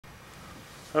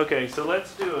Okay, so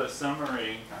let's do a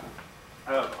summary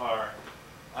of our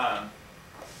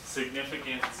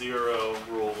significant zero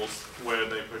rules where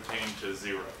they pertain to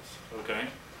zeros, okay?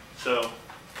 So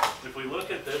if we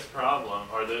look at this problem,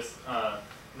 or this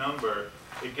number,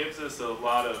 it gives us a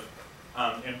lot of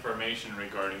information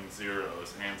regarding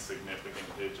zeros and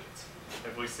significant digits.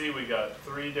 If we see, we got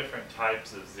three different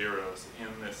types of zeros in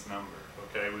this number,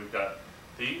 okay? We've got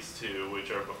these two, which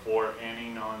are before any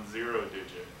non-zero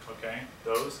digit, okay?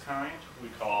 Those kind we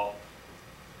call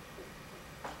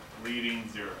leading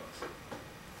zeros.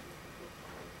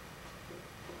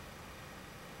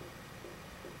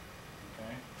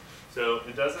 Okay? So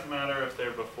it doesn't matter if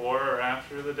they're before or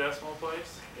after the decimal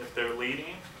place. If they're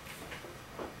leading,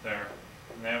 they're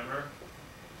never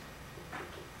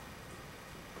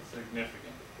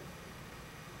significant.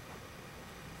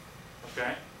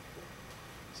 Okay?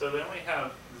 So then we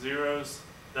have zeros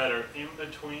that are in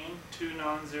between two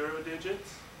non-zero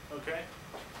digits, okay?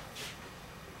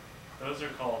 Those are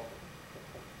called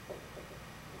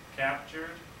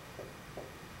captured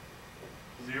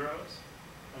zeros,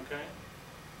 okay?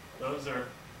 Those are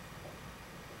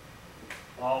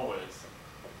always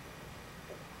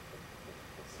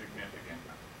significant,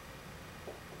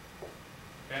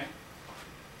 okay?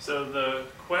 So the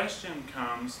question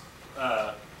comes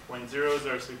when zeros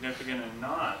are significant and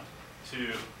not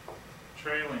to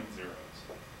trailing zeros.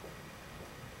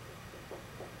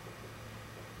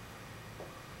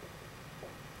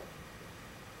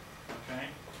 Okay?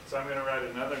 So I'm going to write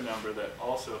another number that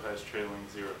also has trailing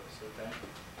zeros, okay?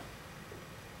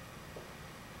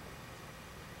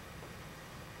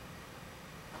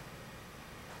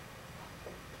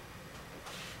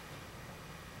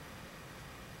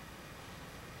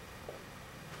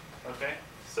 Okay?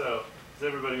 So, is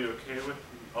everybody okay with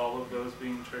all of those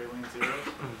being trailing zeros?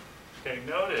 Okay,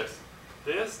 notice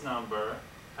this number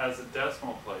has a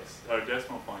decimal place, or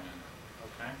decimal point in it,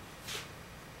 okay?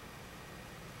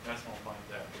 Decimal point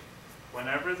there.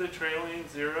 Whenever the trailing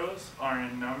zeros are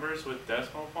in numbers with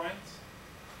decimal points,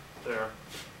 they're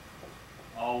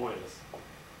always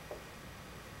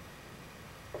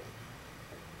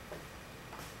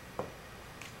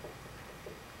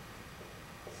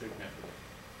significant,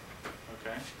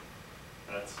 okay?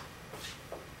 That's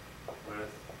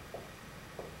with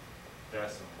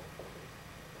decimal.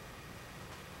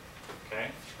 Okay?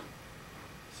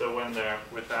 So when they're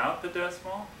without the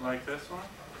decimal, like this one,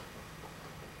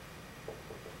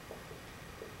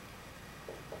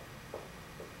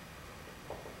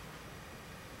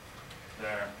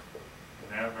 they're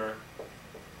never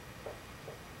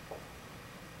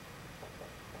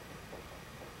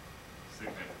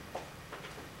significant.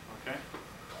 Okay?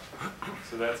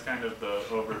 So that's kind of the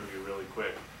overview really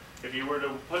quick. If you were to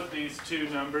put these two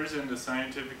numbers into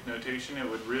scientific notation, it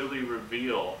would really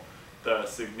reveal the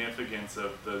significance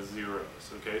of the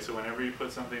zeros, okay? So whenever you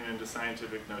put something into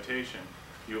scientific notation,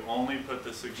 you only put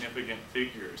the significant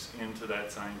figures into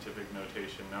that scientific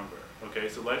notation number, okay?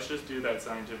 So let's just do that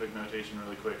scientific notation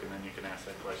really quick and then you can ask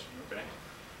that question, okay?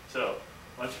 So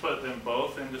let's put them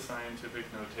both into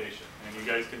scientific notation, and you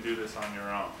guys can do this on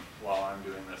your own while I'm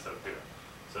doing this up here.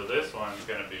 So this one's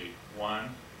going to be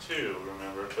 1, 2.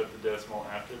 Remember, put the decimal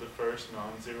after the first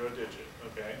non-zero digit,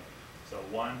 okay? So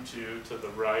 1, 2 to the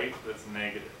right, that's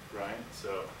negative, right?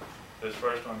 So this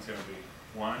first one's going to be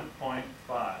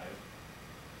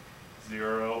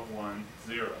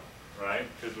 1.5010, right?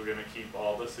 Because we're going to keep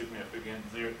all the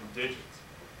significant digits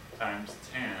times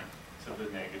 10 to the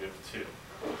negative 2,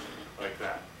 like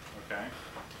that, okay?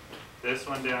 This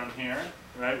one down here,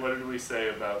 right? What did we say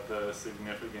about the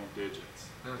significant digits?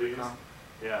 These?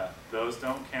 Yeah, those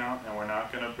don't count, and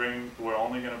we're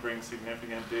only going to bring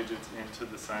significant digits into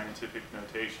the scientific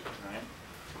notation, right?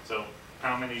 So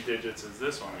how many digits is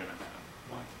this one going to have?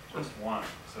 1. Just 1.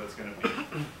 So it's going to be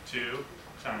 2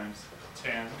 times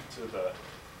 10 to the,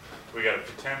 we got to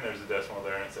pretend there's a decimal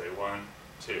there and say 1,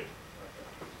 2. Okay.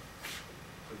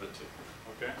 To the 2.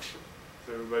 Okay?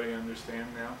 Does everybody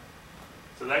understand now?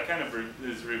 So that kind of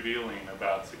is revealing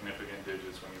about significant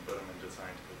digits when you put them into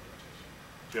scientific notation.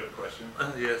 Do you have a question?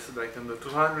 Yes, like in the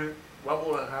 200, what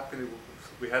would happen if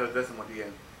we had a decimal at the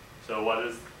end? So what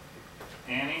is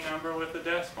any number with a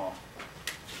decimal?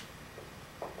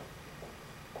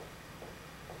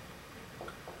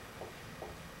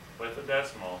 With a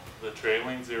decimal, the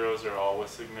trailing zeros are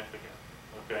always significant,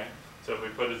 okay? So if we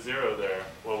put a 0 there,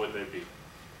 what would they be?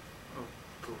 Oh,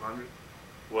 200.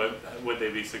 Would they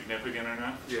be significant or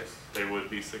not? Yes. They would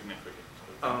be significant.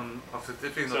 Okay? Of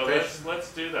certificate So notation.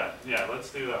 let's do that. Yeah, let's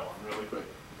do that one really quick.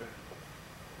 Okay.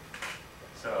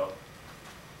 So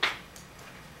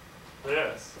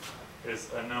this is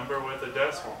a number with a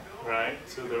decimal, right?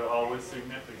 So they're always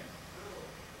significant.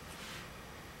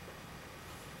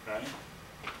 Right?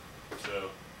 So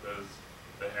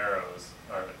the arrows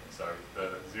are, sorry,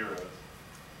 the zeros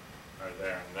are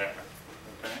there and there.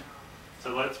 Okay?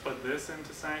 So let's put this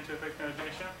into scientific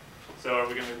notation. So are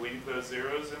we going to leave those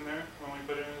zeros in there when we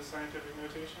put it into scientific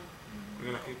notation? We're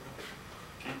gonna keep them.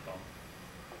 Keep them.